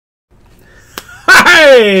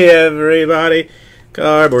Hey everybody,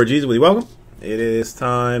 Cardboard Jesus with you. Welcome. It is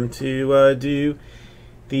time to do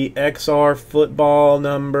the XR football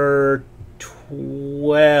number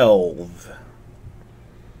 12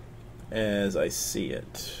 as I see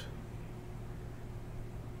it.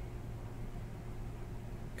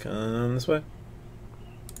 Come this way.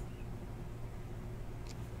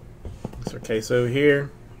 Mr. Queso here.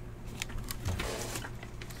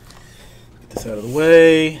 Get this out of the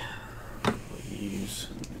way.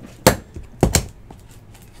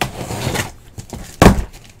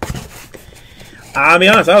 I'll be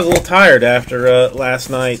honest, I was a little tired after last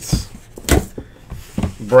night's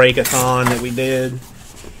break-a-thon that we did.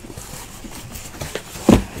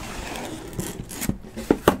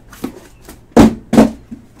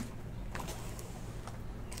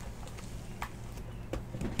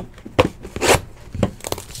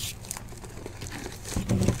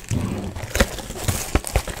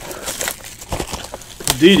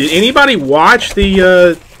 Dude, did anybody watch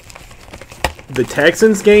the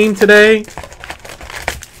Texans game today?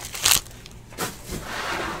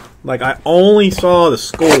 Like, I only saw the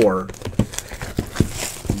score,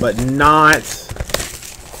 but not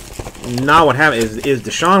what happened. Is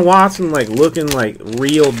Deshaun Watson, like, looking like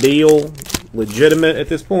real deal, legitimate at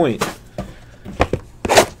this point?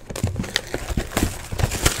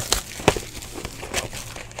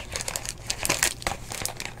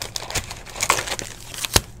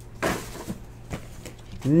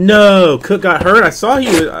 No, Cook got hurt. I saw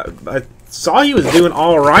he was doing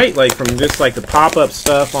all right, like from just like the pop-up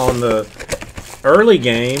stuff on the early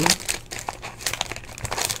game.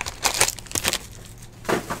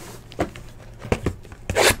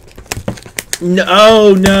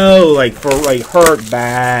 No, like for like hurt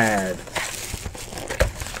bad.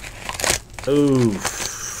 Oof.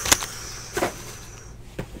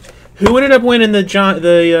 Who ended up winning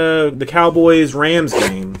the Cowboys Rams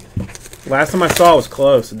game? Last time I saw it was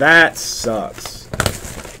close. That sucks.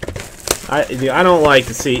 I don't like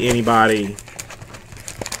to see anybody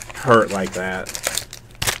hurt like that.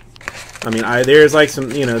 I mean, there's like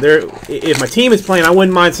some, if my team is playing, I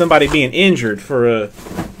wouldn't mind somebody being injured for a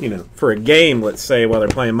game, let's say, while they're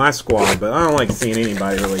playing my squad, but I don't like seeing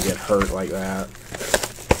anybody really get hurt like that.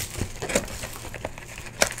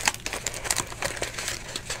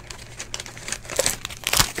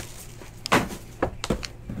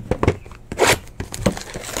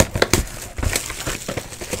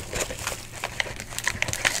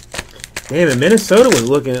 Damn it, Minnesota was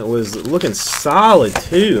looking solid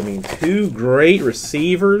too. I mean, two great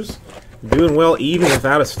receivers, doing well even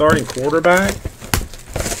without a starting quarterback.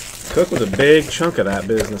 Cook was a big chunk of that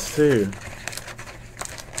business too.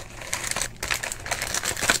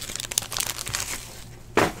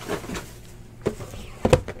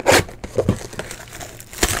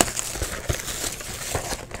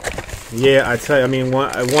 Yeah, I tell you, I mean,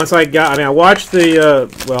 once I watched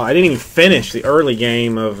well, I didn't even finish the early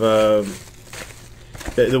game of,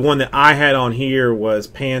 the one that I had on here was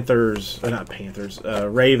Ravens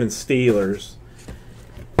Steelers.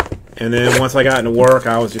 And then once I got into work,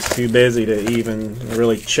 I was just too busy to even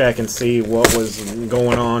really check and see what was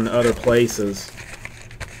going on other places.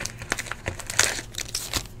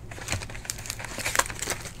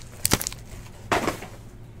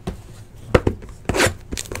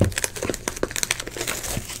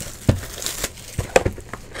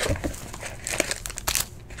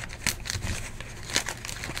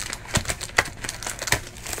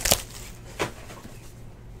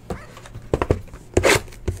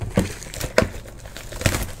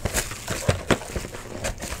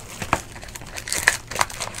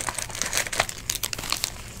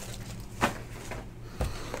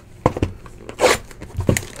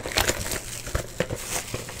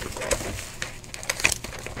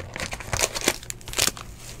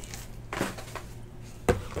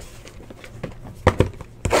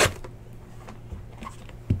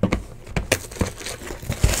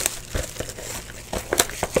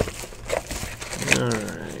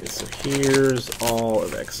 Alright, so here's all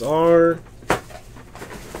of XR.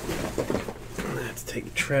 Let's take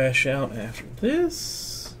the trash out after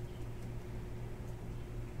this.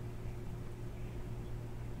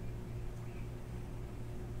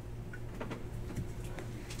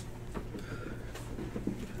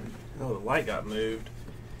 Oh, the light got moved.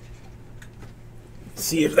 Let's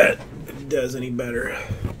see if that does any better.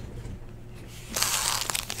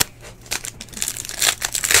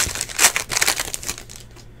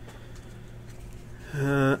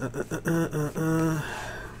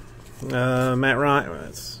 Matt Ryan.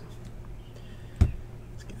 Let's get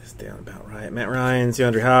this down about right. Matt Ryan,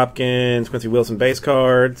 DeAndre Hopkins, Quincy Wilson base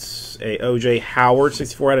cards, a O.J. Howard,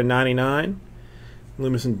 64 out of 99.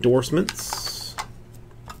 Loomis endorsements.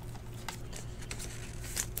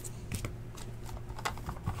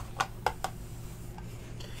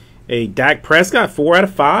 A Dak Prescott, 4 out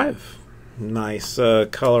of 5. Nice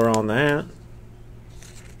color on that.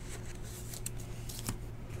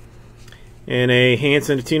 And a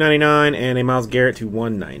Hanson to $2.99 and a Myles Garrett to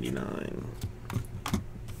 $1.99.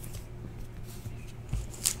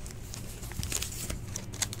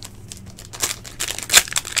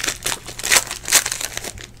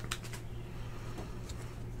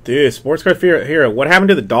 Dude, Sports Card Hero, what happened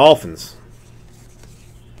to the Dolphins?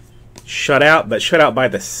 Shut out, but shut out by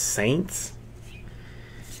the Saints.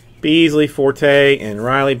 Beasley, Forte, and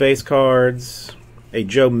Riley base cards. A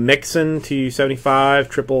Joe Mixon to 75,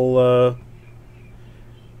 triple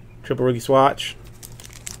rookie swatch.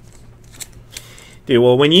 Dude,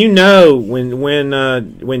 well, when you know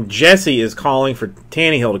when Jesse is calling for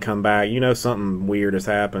Tannehill to come back, you know something weird has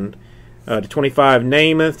happened. To 25,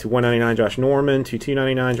 Namath. To 199, Josh Norman. To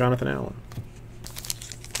 299, Jonathan Allen.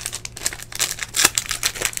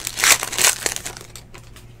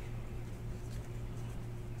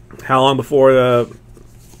 How long before the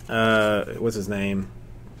what's his name?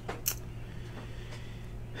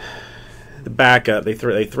 The backup. They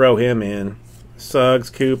throw him in. Suggs,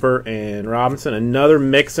 Cooper, and Robinson. Another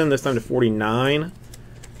Mixon. This time to 49.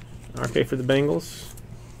 RK for the Bengals.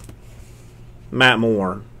 Matt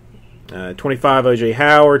Moore. 25 O.J.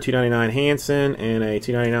 Howard, 299 Hanson, and a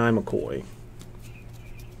 299 McCoy.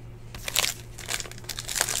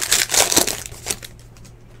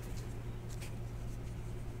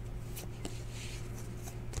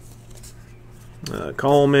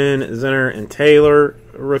 Coleman, Zinner, and Taylor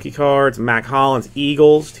rookie cards. Mac Hollins,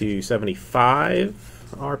 Eagles to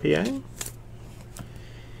 75 RPA.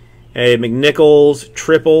 A McNichols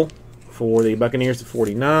triple for the Buccaneers to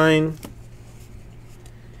 49.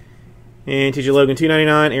 And TJ Logan,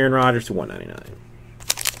 $2.99. Aaron Rodgers to $1.99.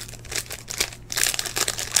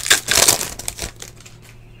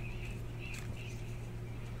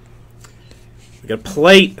 We got a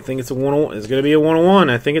plate. I think it's a 101. It's going to be a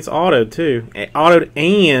 101. I think it's autoed too. Autoed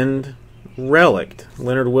and relic.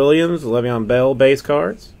 Leonard Williams, Le'Veon Bell base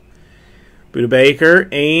cards. Buda Baker,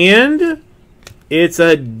 and it's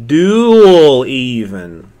a dual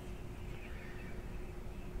even.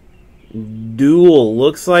 Dual.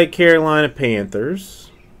 Looks like Carolina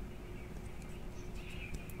Panthers.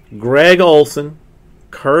 Greg Olsen.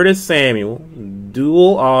 Curtis Samuel.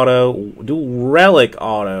 Dual auto. Dual relic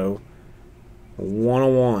auto.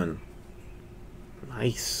 101.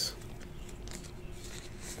 Nice.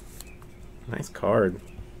 Nice card.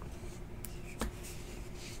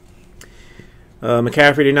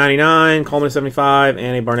 McCaffrey to 99. Coleman to 75.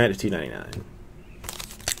 And a Barnett to 299.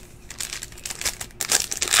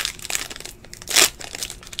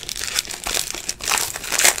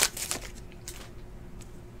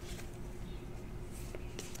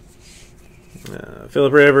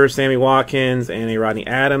 Phillip Rivers, Sammy Watkins, and a Rodney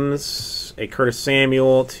Adams. A Curtis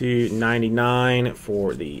Samuel to 99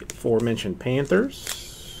 for the aforementioned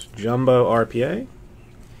Panthers. Jumbo RPA.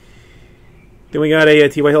 Then we got a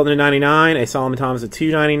T.Y. Hilton to 99, a Solomon Thomas to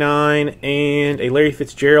 299, and a Larry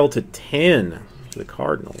Fitzgerald to 10 for the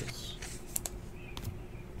Cardinals.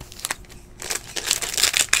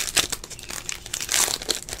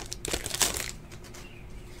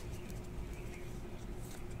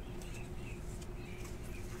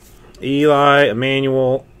 Eli,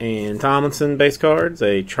 Emmanuel, and Tomlinson base cards.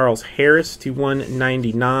 A Charles Harris to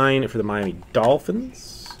 199 for the Miami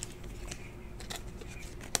Dolphins.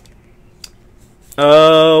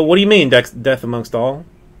 What do you mean, Death Amongst All?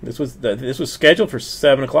 This was scheduled for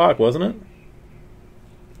 7 o'clock, wasn't it?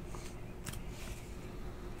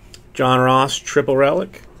 John Ross, triple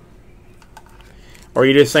relic. Or are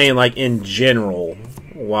you just saying, like, in general,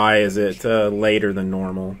 why is it later than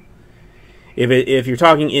normal? If you're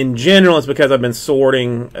talking in general, it's because I've been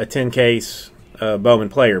sorting a 10-case Bowman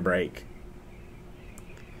player break.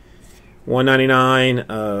 199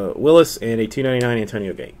 Willis and a 299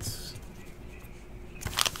 Antonio Gates.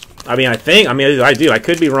 I do. I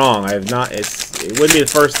could be wrong. I have not. It wouldn't be the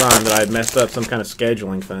first time that I've messed up some kind of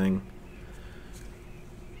scheduling thing.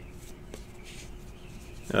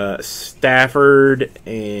 Stafford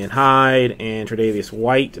and Hyde and Tre'Davious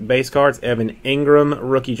White base cards. Evan Ingram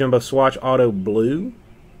rookie jumbo swatch auto blue.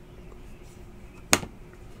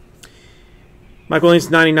 Mike Williams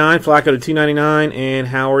 99, Flacco to 299, and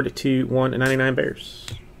Howard to 199 Bears.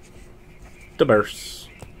 The Bears.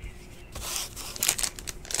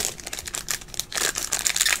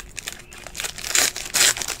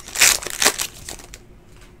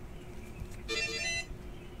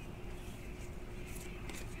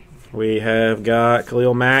 We have got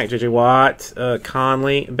Khalil Mack, J.J. Watt,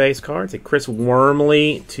 Conley base cards. A Chris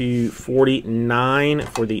Wormley to 49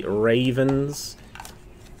 for the Ravens.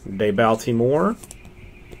 De Baltimore.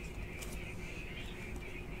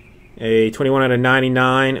 A 21 out of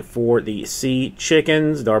 99 for the Sea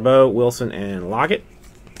Chickens. Darboh, Wilson, and Lockett.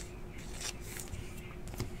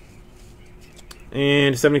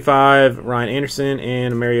 And 75, Ryan Anderson,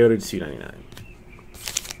 and Mariota to 299.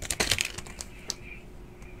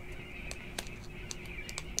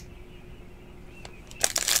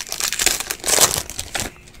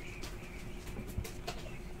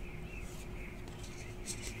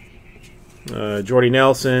 Jordy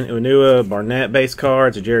Nelson, Unua, Barnett base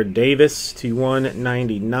cards, Jared Davis to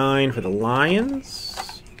 199 for the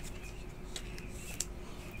Lions.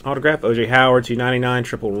 Autograph, O.J. Howard to 99,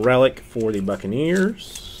 triple relic for the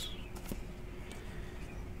Buccaneers.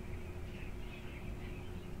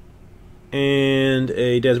 And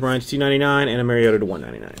a Des Bryant to 299 and a Mariota to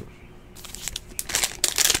 199.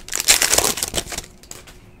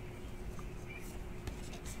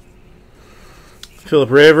 Phillip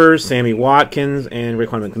Rivers, Sammy Watkins, and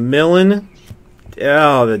Raekwon McMillan.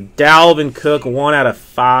 Oh, the Dalvin Cook 1 out of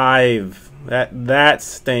 5. That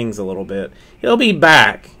stings a little bit. He'll be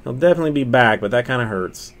back. He'll definitely be back, but that kind of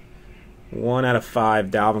hurts. 1 out of 5,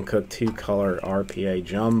 Dalvin Cook 2-color RPA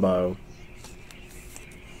Jumbo.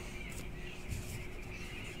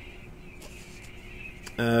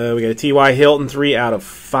 We got a T.Y. Hilton 3 out of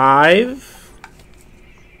 5.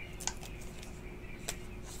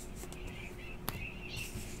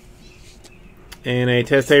 And a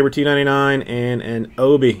Tess Tabor 299 and an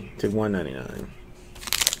Obi to 199.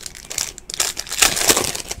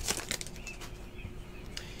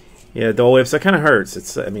 Yeah, Dole Whips, that kind of hurts.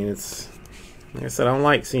 It's like I said, I don't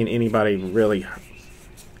like seeing anybody really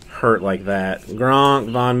hurt like that.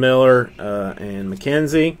 Gronk, Von Miller, and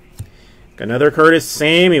McKenzie. Got another Curtis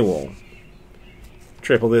Samuel.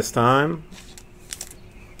 Triple this time.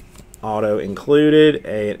 Auto included.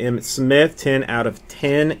 An Emmitt Smith, 10 out of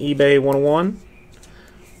 10, eBay 101.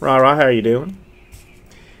 Rah, how are you doing?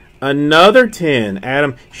 Another 10,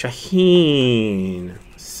 Adam Shaheen.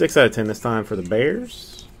 6 out of 10 this time for the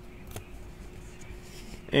Bears.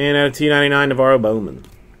 And out of 299, Navarro Bowman.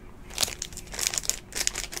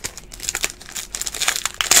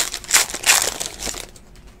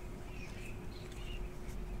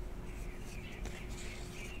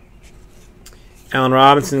 Allen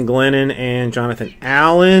Robinson, Glennon, and Jonathan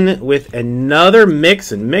Allen with another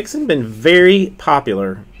Mixon. Mixon been very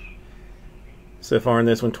popular so far in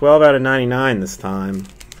this one. 12 out of 99 this time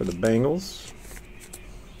for the Bengals.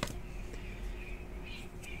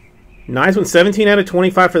 Nice one. 17 out of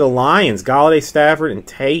 25 for the Lions. Galladay, Stafford, and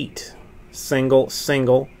Tate.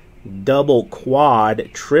 Single, double quad,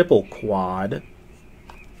 triple quad.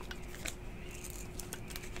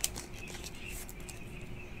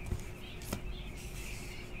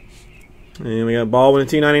 And we got Baldwin to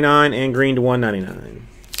 299 and Green to 199.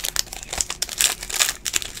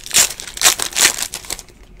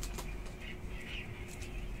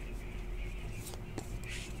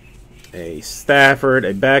 A Stafford,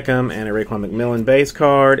 a Beckham, and a Raekwon McMillan base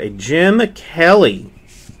card. A Jim Kelly,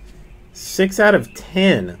 6 out of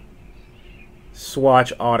 10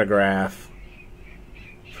 swatch autograph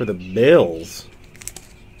for the Bills.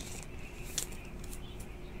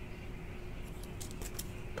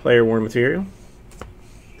 Player worn material.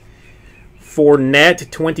 Fournette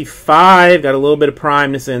 25. Got a little bit of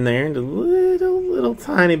primeness in there. A little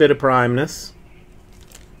tiny bit of primeness.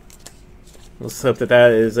 Let's hope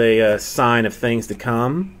that is a sign of things to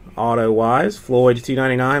come. Auto-wise. Floyd to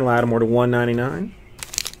 299. Lattimore to 199.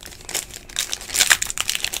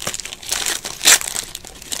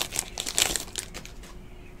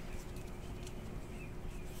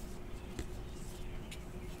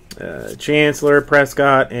 Chancellor,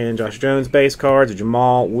 Prescott, and Josh Jones base cards.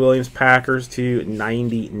 Jamal Williams Packers to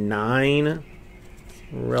 99.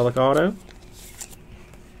 Relic auto.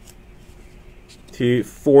 To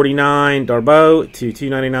 49 Darboh. To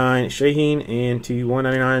 299 Shaheen. And to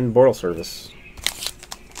 199 Bortle Service.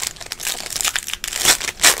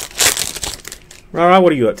 Alright,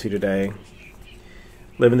 what are you up to today?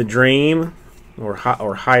 Living the dream or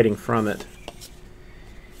hiding from it?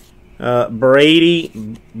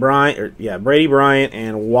 Brady Bryant,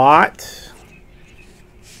 and Watt,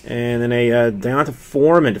 and then a Deonta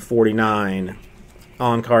Foreman to 49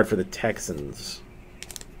 on card for the Texans,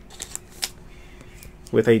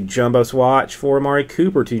 with a jumbo swatch for Amari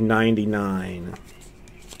Cooper to 99.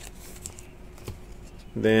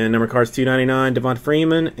 Then number cards 299 Devonta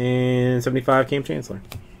Freeman and 75 Cam Chancellor.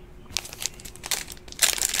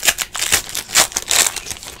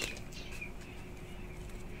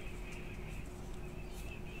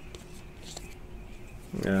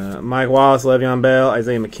 Mike Wallace, Le'Veon Bell,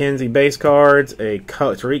 Isaiah McKenzie base cards. A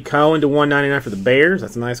Tariq Cohen to 199 for the Bears.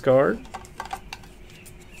 That's a nice card.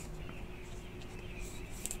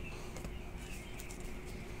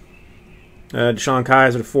 Deshaun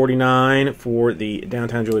Kaiser to 49 for the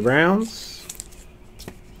Downtown Julie Browns.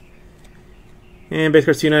 And base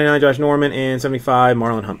cards 299 Josh Norman and 75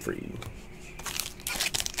 Marlon Humphrey.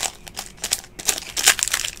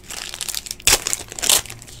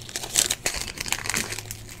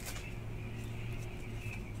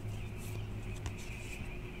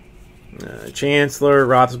 Chancellor,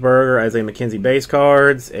 Roethlisberger, Isaiah McKenzie base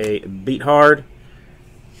cards, a Beat Hard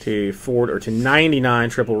to 99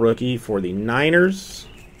 triple rookie for the Niners,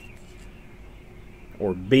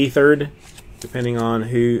 or Beathard, depending on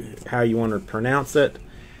how you want to pronounce it.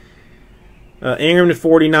 Ingram to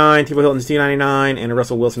 49, T.Y. Hilton to 299, and a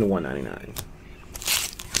Russell Wilson to 199.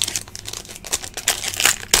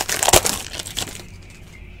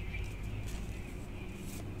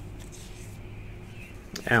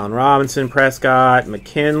 Allen Robinson, Prescott,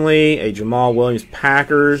 McKinley, a Jamal Williams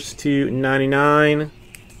Packers to 99.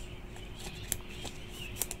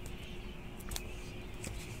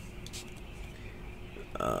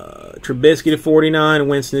 Trubisky to 49,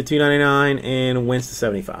 Winston to 299, and Wentz to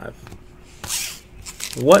 75.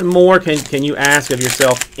 What more can you ask of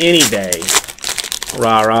yourself any day,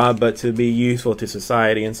 rah-rah, but to be useful to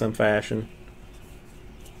society in some fashion?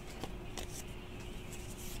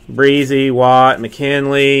 Breezy, Watt,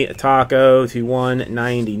 McKinley, Taco to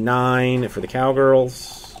 199 for the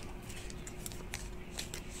Cowgirls.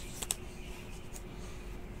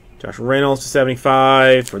 Josh Reynolds to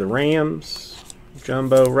 75 for the Rams.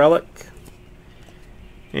 Jumbo Relic.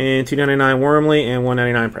 And 299 Wormley and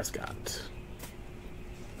 199 Prescott.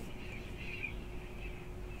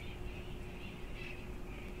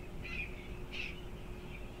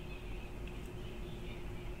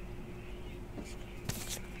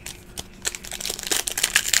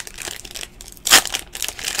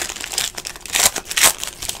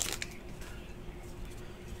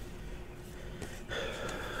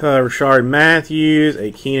 Rashard Matthews,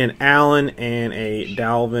 a Keenan Allen, and a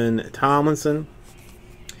Dalvin Tomlinson.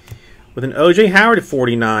 With an O.J. Howard at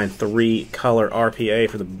 49, 3-color RPA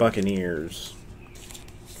for the Buccaneers.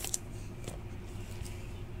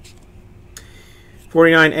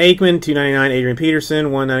 49 Aikman, 299 Adrian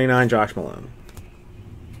Peterson, 199 Josh Malone.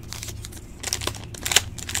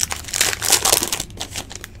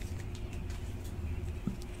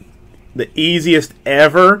 The easiest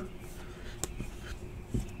ever.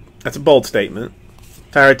 That's a bold statement.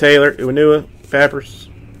 Tyrod Taylor, Uwanua, Peppers.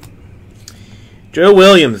 Joe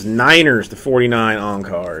Williams, Niners to 49 on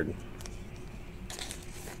card.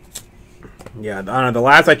 Yeah, I don't know. The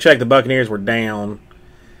last I checked, the Buccaneers were down.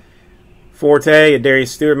 Forte,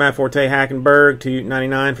 Darius Stewart, Matt Forte, Hackenberg to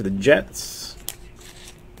 99 for the Jets.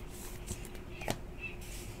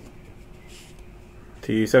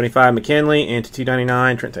 To 75 McKinley and to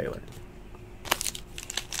 299 Trent Taylor.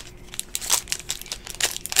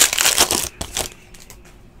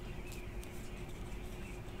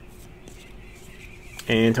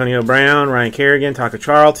 Antonio Brown, Ryan Kerrigan, Taco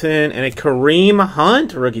Charlton, and a Kareem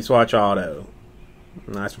Hunt rookie swatch auto.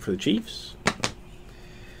 Nice one for the Chiefs.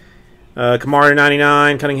 Kamara to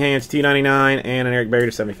 99, Cunningham to 299, and an Eric Berry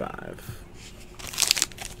to 75.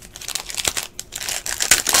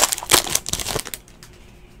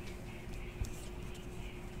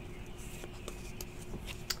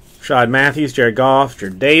 Rashad Matthews, Jared Goff,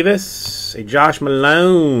 Jared Davis, a Josh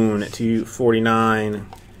Malone to 49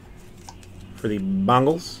 for the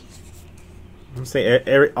Bengals. I'm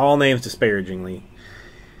say all names disparagingly.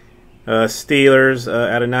 Steelers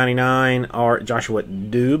out of 99 are Joshua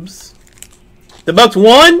Doubs. The Bucks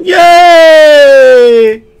won!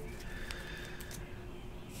 Yay!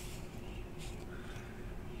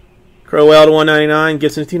 Crowell to 199,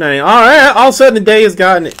 Gibson to 299. All right, all of a sudden the day has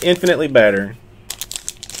gotten infinitely better.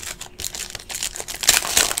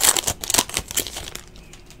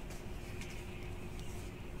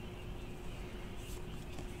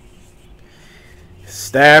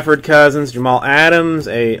 Stafford, Cousins, Jamal Adams,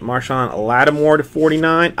 a Marshawn Lattimore to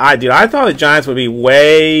 49. I thought the Giants would be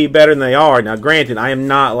way better than they are. Now, granted, I am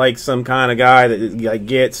not like some kind of guy that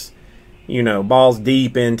gets, balls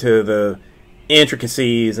deep into the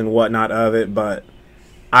intricacies and whatnot of it, but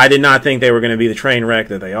I did not think they were going to be the train wreck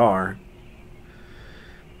that they are.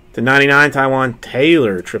 To 99, Taiwan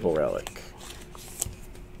Taylor, triple relic.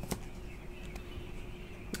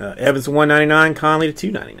 Evans to 199, Conley to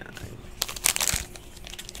 299.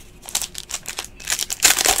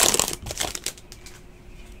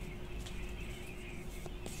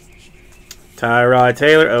 Tyrod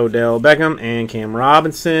Taylor, Odell Beckham, and Cam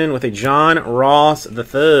Robinson with a John Ross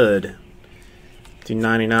III.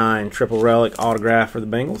 299 triple relic autograph for the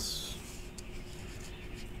Bengals.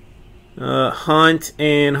 Hunt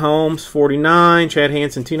and Holmes 49, Chad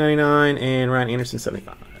Hansen 299, and Ryan Anderson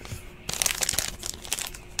 75.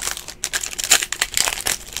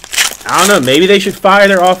 I don't know. Maybe they should fire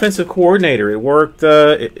their offensive coordinator. It worked.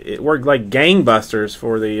 It worked like gangbusters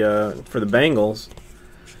for the Bengals.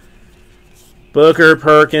 Booker,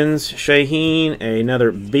 Perkins, Shaheen,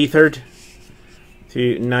 another Beathard,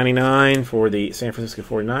 $2.99 for the San Francisco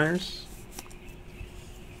 49ers.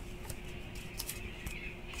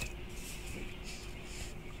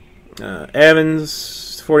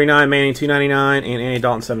 Evans, 49, Manning, $2.99, and Andy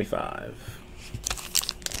Dalton, 75.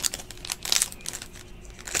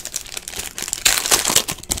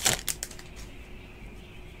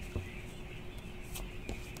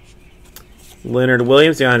 Leonard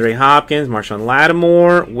Williams, DeAndre Hopkins, Marshawn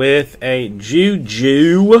Lattimore with a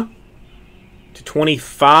Juju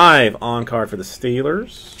 /25 on card for the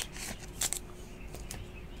Steelers.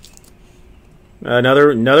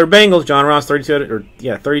 Another Bengals, John Ross, 32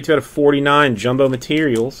 out of 49 jumbo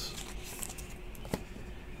materials.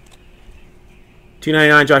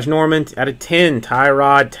 $2.99 Josh Norman out of 10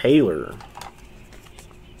 Tyrod Taylor.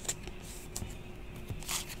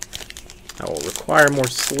 I will require more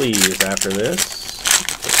sleeves after this,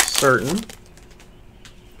 for certain.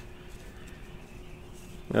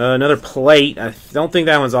 Another plate. I don't think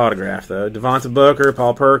that one's autographed, though. Devonta Booker,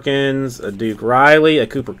 Paul Perkins, a Duke Riley, a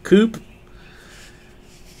Cooper Coop.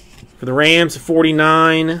 For the Rams,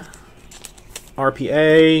 49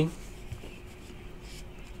 RPA.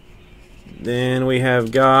 Then we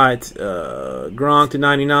have got Gronk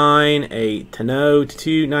 /99, a Tano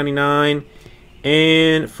 /299.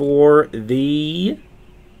 And for the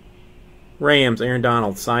Rams, Aaron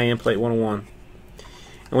Donald, Cyan Plate 101.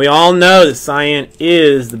 And we all know that Cyan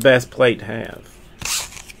is the best plate to have.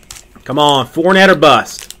 Come on, Fournette or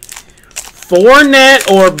bust. Fournette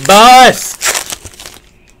or bust.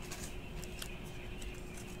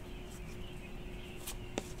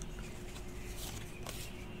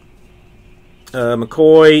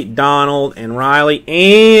 McCoy, Donald, and Riley,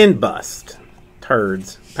 and bust.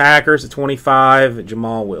 Turds. Packers /25,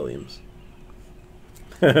 Jamal Williams.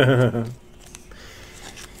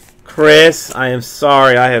 Chris, I am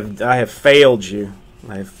sorry. I have failed you.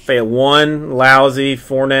 I have failed. One lousy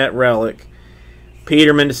Fournette relic.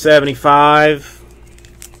 Peterman /75.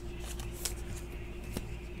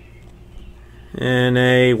 And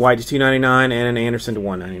a White /299 and an Anderson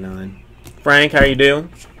 /199. Frank, how you doing?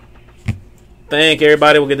 Thank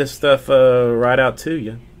everybody. We'll get this stuff right out to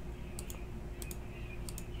you.